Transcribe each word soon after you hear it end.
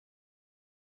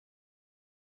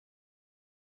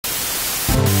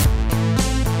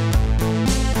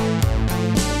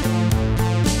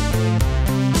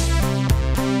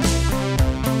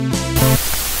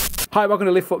Hi, welcome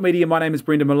to Left Foot Media. My name is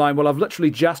Brendan Malone. Well, I've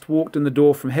literally just walked in the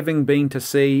door from having been to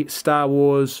see Star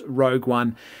Wars Rogue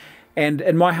One. And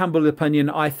in my humble opinion,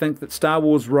 I think that Star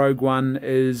Wars Rogue One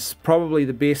is probably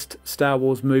the best Star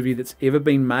Wars movie that's ever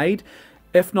been made.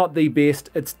 If not the best,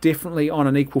 it's definitely on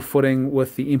an equal footing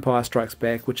with The Empire Strikes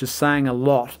Back, which is saying a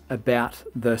lot about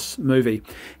this movie.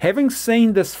 Having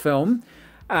seen this film,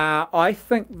 I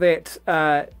think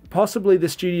that possibly the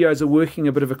studios are working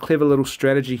a bit of a clever little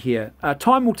strategy here.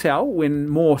 Time will tell when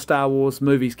more Star Wars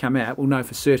movies come out. We'll know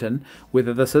for certain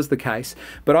whether this is the case.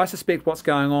 But I suspect what's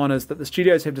going on is that the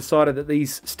studios have decided that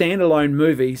these standalone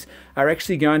movies are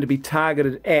actually going to be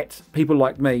targeted at people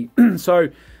like me. So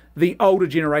the older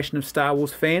generation of Star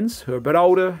Wars fans who are a bit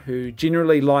older, who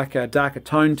generally like a darker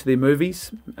tone to their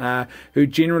movies, who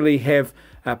generally have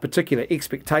particular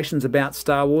expectations about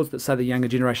Star Wars that, say, the younger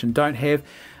generation don't have.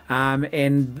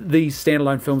 And these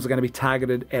standalone films are going to be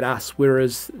targeted at us,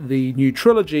 whereas the new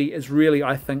trilogy is really,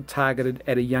 I think, targeted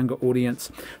at a younger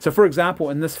audience. So, for example,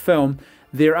 in this film,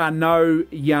 there are no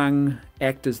young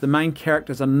actors. The main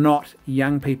characters are not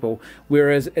young people,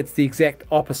 whereas it's the exact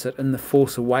opposite in The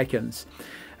Force Awakens.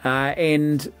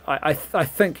 And I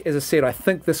think, as I said, I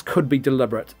think this could be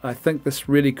deliberate. I think this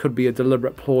really could be a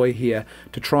deliberate ploy here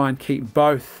to try and keep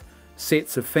both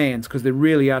sets of fans, because there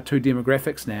really are two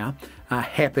demographics now,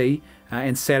 happy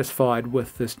and satisfied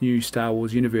with this new Star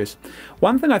Wars universe.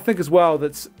 One thing I think as well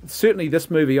that's certainly this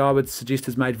movie I would suggest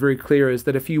is made very clear is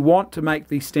that if you want to make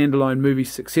these standalone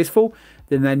movies successful,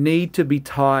 then they need to be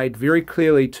tied very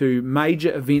clearly to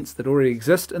major events that already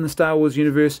exist in the Star Wars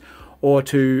universe, or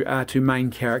to main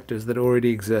characters that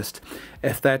already exist.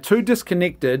 If they're too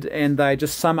disconnected and they're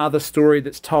just some other story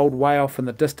that's told way off in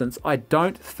the distance, I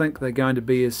don't think they're going to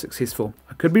be as successful.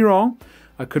 I could be wrong,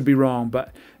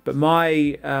 but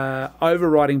my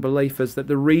overriding belief is that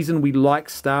the reason we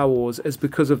like Star Wars is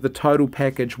because of the total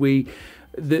package.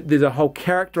 There's a whole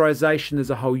characterization, there's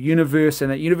a whole universe,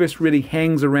 and that universe really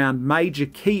hangs around major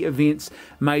key events,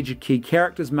 major key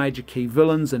characters, major key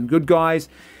villains and good guys.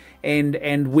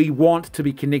 And we want to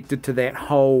be connected to that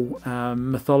whole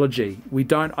mythology. I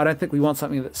don't think we want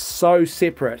something that's so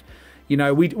separate. You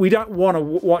know, we don't want to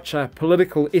watch a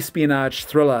political espionage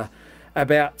thriller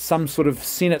about some sort of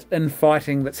Senate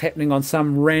infighting that's happening on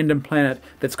some random planet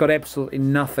that's got absolutely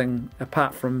nothing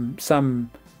apart from some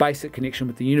basic connection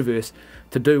with the universe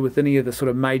to do with any of the sort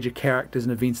of major characters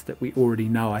and events that we already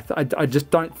know. I just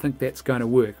don't think that's going to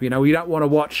work. You know, we don't want to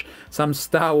watch some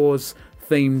Star Wars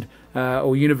themed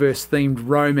or universe themed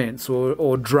romance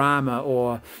or drama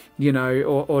or, you know,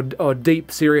 or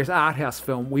deep serious art house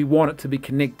film. We want it to be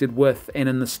connected with and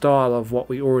in the style of what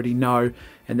we already know,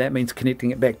 and that means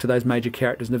connecting it back to those major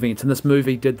characters and events, and this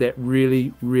movie did that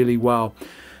really, really well.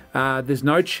 There's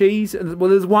no cheese. Well,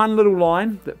 there's one little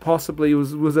line that possibly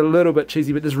was a little bit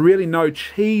cheesy, but there's really no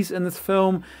cheese in this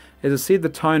film. As I said, the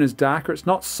tone is darker. It's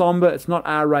not somber, it's not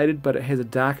R-rated, but it has a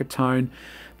darker tone.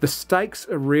 The stakes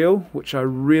are real, which I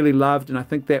really loved, and I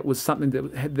think that was something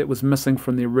that was missing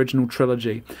from the original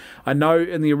trilogy. I know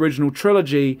in the original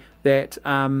trilogy that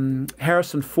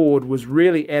Harrison Ford was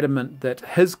really adamant that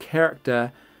his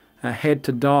character had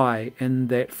to die in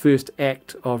that first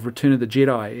act of Return of the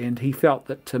Jedi, and he felt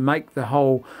that to make the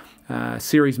whole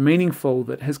series meaningful,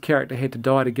 that his character had to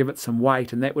die to give it some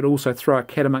weight, and that would also throw a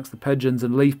cat amongst the pigeons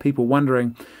and leave people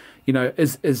wondering, you know,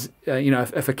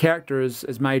 if a character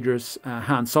as major as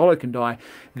Han Solo can die,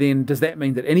 then does that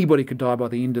mean that anybody could die by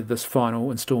the end of this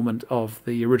final installment of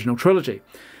the original trilogy?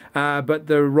 But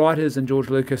the writers and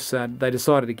George Lucas, they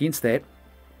decided against that.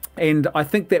 And I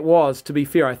think that was, to be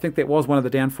fair, I think that was one of the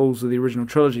downfalls of the original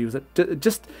trilogy, was that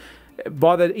just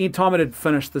by the time it had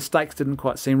finished, the stakes didn't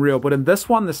quite seem real. But in this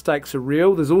one, the stakes are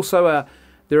real. There's also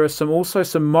there are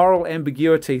some moral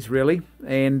ambiguities, really,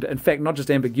 and in fact not just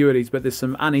ambiguities, but there's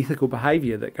some unethical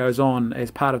behaviour that goes on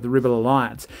as part of the Rebel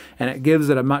Alliance, and it gives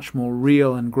it a much more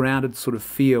real and grounded sort of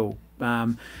feel.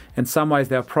 In some ways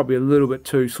they're probably a little bit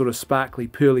too sort of sparkly,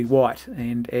 pearly white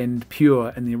and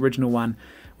pure in the original one,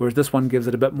 whereas this one gives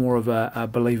it a bit more of a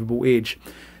believable edge.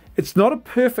 It's not a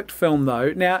perfect film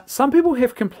though. Now, some people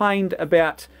have complained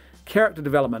about character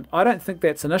development. I don't think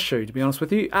that's an issue, to be honest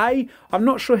with you. I'm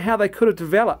not sure how they could have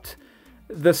developed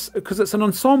this, because it's an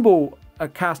ensemble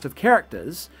cast of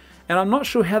characters, and I'm not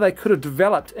sure how they could have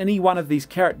developed any one of these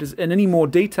characters in any more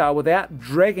detail without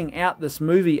dragging out this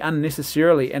movie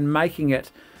unnecessarily and making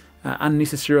it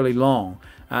unnecessarily long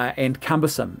and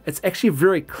cumbersome. It's actually a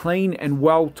very clean and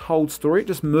well told story. It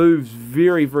just moves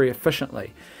very, very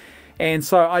efficiently. And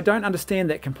so I don't understand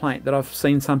that complaint that I've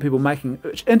seen some people making.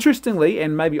 Which, interestingly,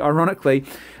 and maybe ironically,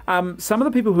 some of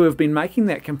the people who have been making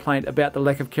that complaint about the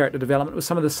lack of character development were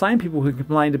some of the same people who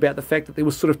complained about the fact that there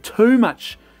was sort of too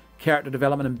much character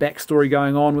development and backstory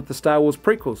going on with the Star Wars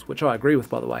prequels, which I agree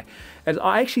with, by the way. And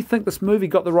I actually think this movie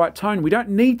got the right tone. We don't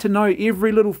need to know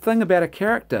every little thing about a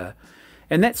character.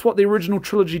 And that's what the original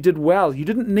trilogy did well. You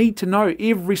didn't need to know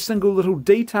every single little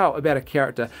detail about a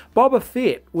character. Boba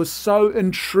Fett was so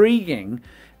intriguing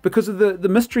because of the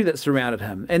mystery that surrounded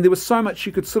him. And there was so much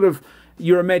you could sort of,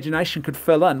 your imagination could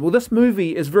fill in. Well, this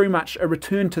movie is very much a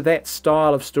return to that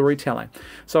style of storytelling.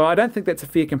 So I don't think that's a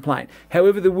fair complaint.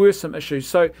 However, there were some issues.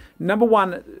 So number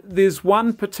one, there's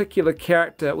one particular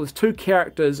character, with two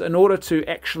characters, in order to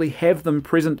actually have them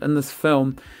present in this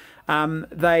film,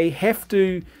 they have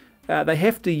to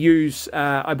use,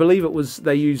 I believe it was,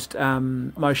 they used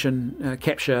motion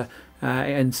capture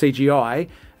and CGI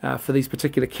for these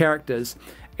particular characters.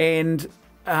 And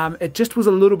it just was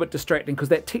a little bit distracting because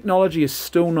that technology is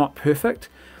still not perfect.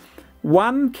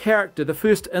 One character, the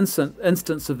first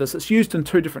instance of this, it's used in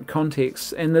two different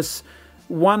contexts. And this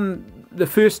one, the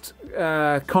first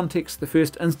context, the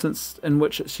first instance in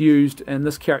which it's used, and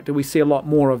this character we see a lot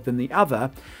more of than the other.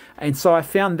 And so I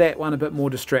found that one a bit more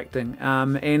distracting.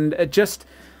 And it just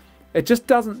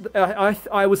doesn't...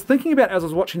 I was thinking about it as I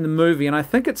was watching the movie, and I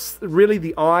think it's really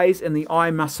the eyes and the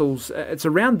eye muscles. It's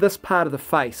around this part of the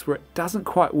face where it doesn't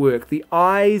quite work. The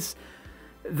eyes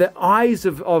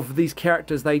of these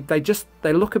characters, they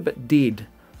look a bit dead.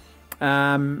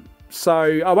 So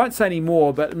I won't say any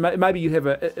more, but maybe you have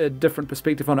a different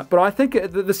perspective on it. But I think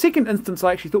the second instance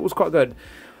I actually thought was quite good.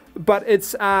 But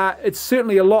it's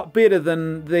certainly a lot better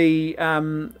than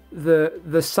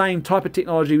the same type of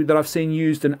technology that I've seen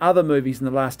used in other movies in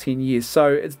the last 10 years.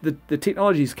 So the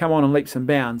technology's come on in leaps and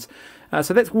bounds.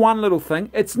 So that's one little thing.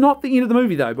 It's not the end of the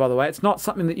movie, though, by the way. It's not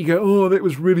something that you go, oh, that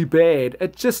was really bad.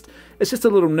 It's just a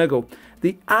little niggle.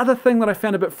 The other thing that I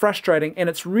found a bit frustrating, and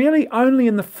it's really only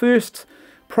in the first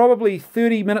probably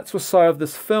 30 minutes or so of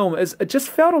this film, is it just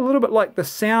felt a little bit like the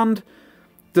sound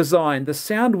design, the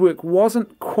sound work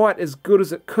wasn't quite as good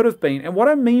as it could have been. And what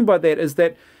I mean by that is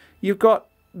that you've got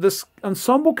this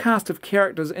ensemble cast of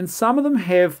characters, and some of them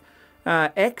have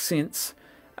accents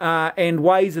and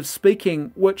ways of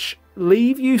speaking which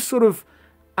leave you sort of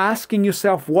asking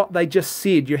yourself what they just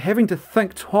said. You're having to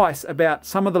think twice about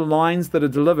some of the lines that are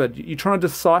delivered. You're trying to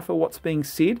decipher what's being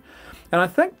said. And I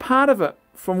think part of it,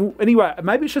 anyway,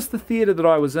 maybe it's just the theatre that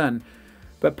I was in,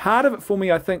 but part of it for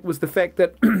me, I think, was the fact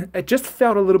that it just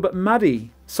felt a little bit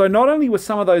muddy. So not only were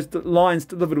some of those lines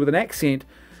delivered with an accent,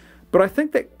 but I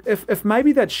think that if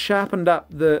maybe they'd sharpened up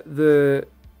the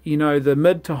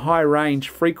mid to high range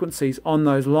frequencies on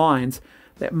those lines,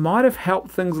 that might have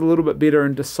helped things a little bit better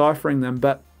in deciphering them.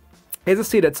 But as I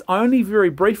said, it's only very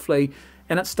briefly,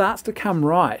 and it starts to come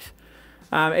right.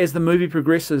 As the movie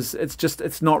progresses,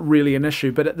 it's not really an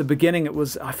issue. But at the beginning,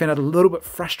 I found it a little bit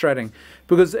frustrating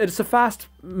because it's a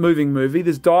fast-moving movie.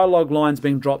 There's dialogue lines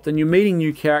being dropped, and you're meeting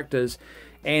new characters,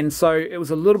 and so it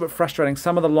was a little bit frustrating.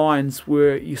 Some of the lines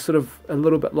were you sort of a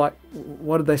little bit like,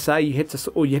 what did they say? You had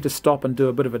to stop and do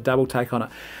a bit of a double take on it.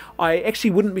 I actually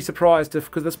wouldn't be surprised if,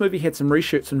 because this movie had some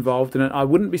reshoots involved in it, I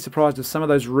wouldn't be surprised if some of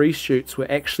those reshoots were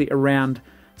actually around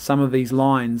some of these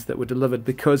lines that were delivered,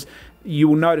 because you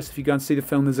will notice if you go and see the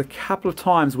film, there's a couple of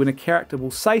times when a character will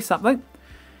say something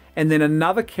and then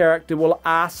another character will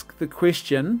ask the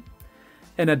question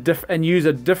and use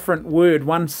a different word.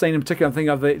 One scene in particular, I'm thinking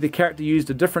of, the character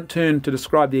used a different term to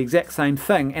describe the exact same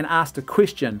thing and asked a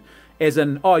question, as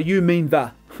in, oh, you mean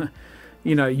the,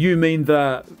 you mean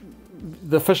the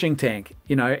fishing tank,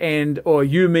 or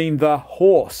you mean the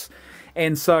horse.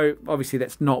 And so, obviously,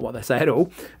 that's not what they say at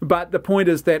all. But the point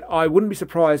is that I wouldn't be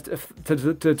surprised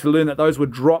to learn that those were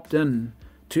dropped in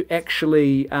to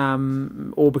actually,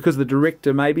 or because the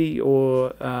director maybe, or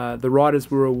the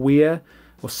writers were aware,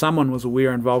 or someone was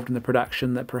aware involved in the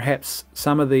production, that perhaps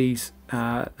some of these,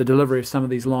 the delivery of some of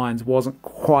these lines wasn't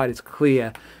quite as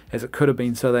clear as it could have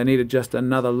been. So they needed just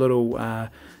another little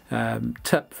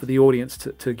tip for the audience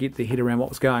to get their head around what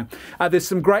was going. There's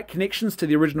some great connections to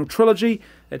the original trilogy.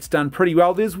 It's done pretty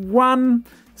well. There's one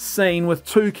scene with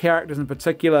two characters in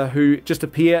particular who just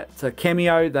appear. It's a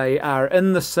cameo. They are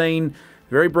in the scene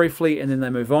very briefly and then they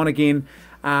move on again.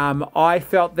 I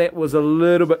felt that was a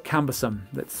little bit cumbersome.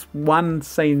 That's one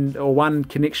scene or one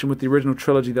connection with the original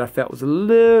trilogy that I felt was a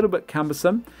little bit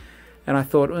cumbersome. And I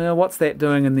thought, well, what's that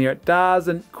doing in there? It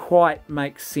doesn't quite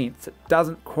make sense. It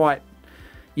didn't quite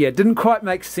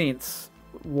make sense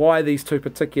why these two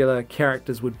particular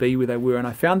characters would be where they were. And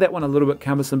I found that one a little bit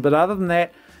cumbersome. But other than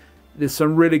that, there's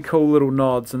some really cool little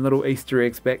nods and little Easter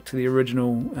eggs back to the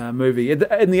original movie.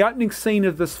 In the opening scene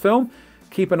of this film,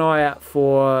 keep an eye out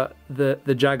for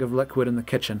the jug of liquid in the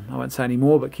kitchen. I won't say any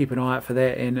more, but keep an eye out for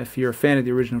that. And if you're a fan of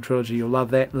the original trilogy, you'll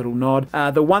love that little nod.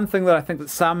 The one thing that I think that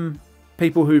some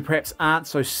people who perhaps aren't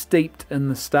so steeped in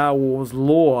the Star Wars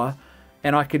lore,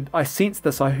 and I sensed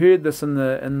this, I heard this in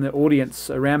the audience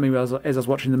around me as I was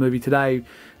watching the movie today.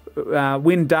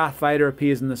 When Darth Vader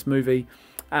appears in this movie,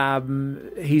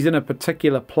 he's in a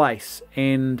particular place,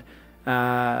 and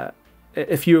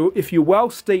if you're well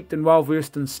steeped and well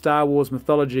versed in Star Wars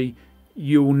mythology,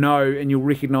 you'll know and you'll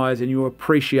recognise and you'll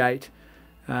appreciate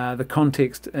the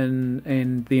context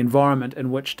and the environment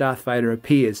in which Darth Vader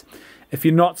appears. If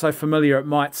you're not so familiar, it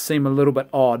might seem a little bit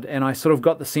odd, and I sort of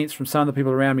got the sense from some of the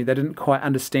people around me they didn't quite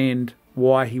understand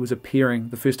why he was appearing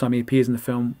the first time he appears in the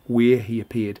film, where he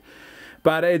appeared.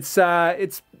 But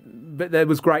but it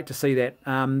was great to see that.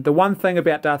 The one thing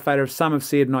about Darth Vader, some have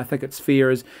said, and I think it's fair,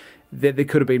 is that there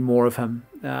could have been more of him.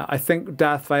 I think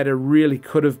Darth Vader really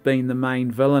could have been the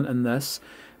main villain in this,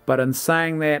 but in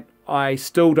saying that, I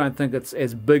still don't think it's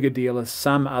as big a deal as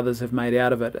some others have made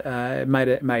out of it.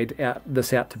 Made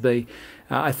this out to be.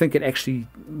 I think it actually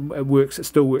works. It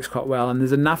still works quite well, and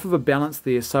there's enough of a balance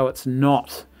there, so it's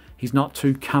not. He's not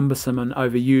too cumbersome and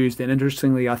overused. And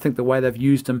interestingly, I think the way they've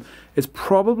used him is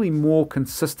probably more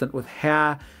consistent with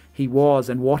how he was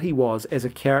and what he was as a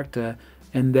character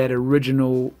in that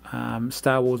original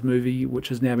Star Wars movie, which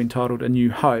has now been titled A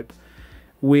New Hope,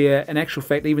 where in actual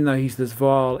fact, even though he's this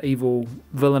vile, evil,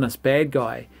 villainous bad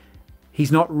guy,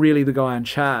 he's not really the guy in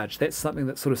charge. That's something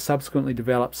that sort of subsequently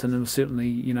develops, and it was certainly,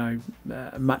 you know,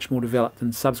 much more developed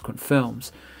in subsequent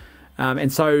films.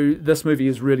 And so this movie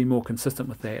is really more consistent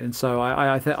with that, and so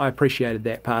I appreciated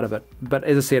that part of it. But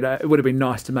as I said, it would have been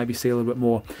nice to maybe see a little bit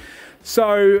more.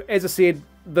 So as I said,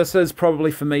 this is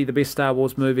probably for me the best Star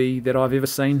Wars movie that I've ever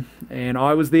seen, and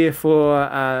I was there for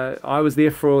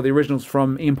the originals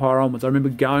from Empire onwards. I remember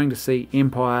going to see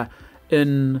Empire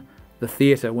in the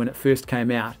theatre when it first came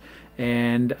out,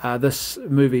 and this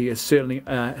movie is certainly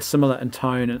similar in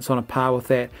tone, and it's on a par with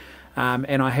that.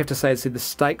 And I have to say, the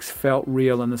stakes felt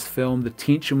real in this film. The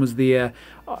tension was there.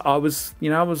 I was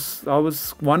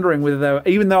wondering whether they were,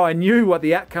 even though I knew what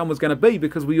the outcome was going to be,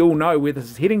 because we all know where this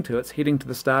is heading to. It's heading to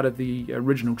the start of the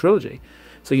original trilogy,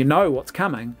 so you know what's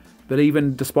coming. But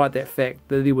even despite that fact,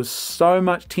 that there was so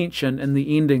much tension in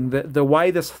the ending, that the way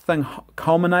this thing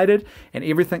culminated and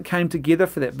everything came together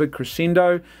for that big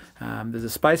crescendo. There's a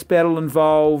space battle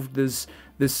involved. There's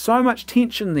so much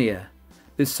tension there.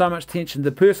 There's so much tension.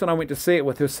 The person I went to see it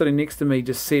with, who was sitting next to me,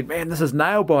 just said, "Man, this is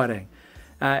nail-biting,"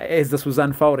 as this was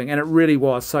unfolding, and it really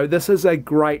was. So this is a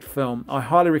great film. I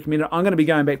highly recommend it. I'm going to be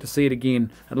going back to see it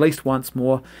again at least once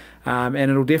more, and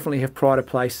it'll definitely have pride of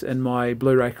place in my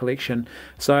Blu-ray collection.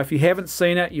 So if you haven't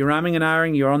seen it, you're umming and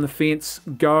ahhing, you're on the fence,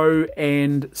 go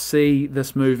and see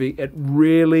this movie. It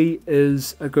really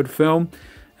is a good film.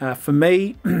 For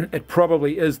me, it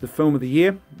probably is the film of the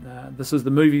year. This is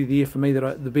the movie of the year for me,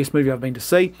 the best movie I've been to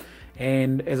see.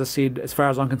 And as I said, as far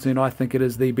as I'm concerned, I think it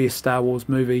is the best Star Wars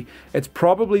movie. It's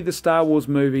probably the Star Wars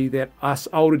movie that us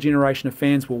older generation of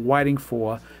fans were waiting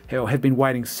for, or have been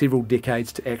waiting several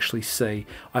decades to actually see.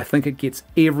 I think it gets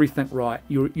everything right.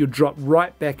 You're dropped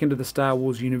right back into the Star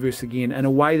Wars universe again in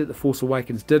a way that The Force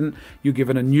Awakens didn't. You're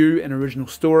given a new and original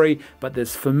story, but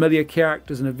there's familiar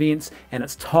characters and events, and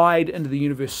it's tied into the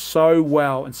universe so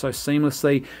well and so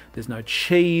seamlessly. There's no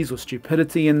cheese or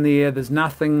stupidity in there. There's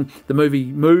nothing. The movie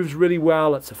moves really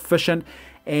well. It's efficient,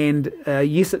 and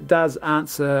yes, it does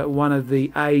answer one of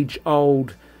the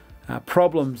age-old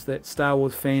problems that Star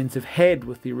Wars fans have had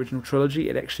with the original trilogy.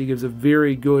 It actually gives a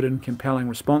very good and compelling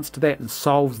response to that and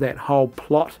solves that whole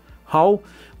plot hole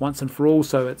once and for all.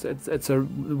 So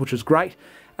which is great.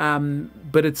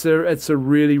 But it's a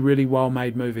really, really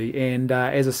well-made movie, and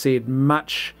as I said,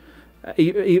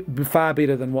 far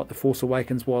better than what The Force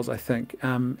Awakens was, I think.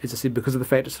 As I said, because of the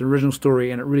fact it's an original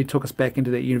story, and it really took us back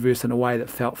into that universe in a way that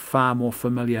felt far more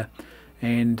familiar,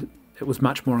 and it was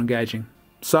much more engaging.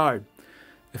 So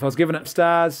if I was giving it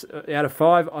stars out of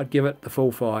 5, I'd give it the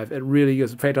full 5. It really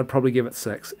is. In fact, I'd probably give it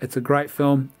 6. It's a great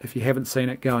film. If you haven't seen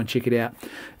it, go and check it out.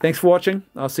 Thanks for watching.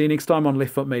 I'll see you next time on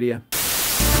Left Foot Media.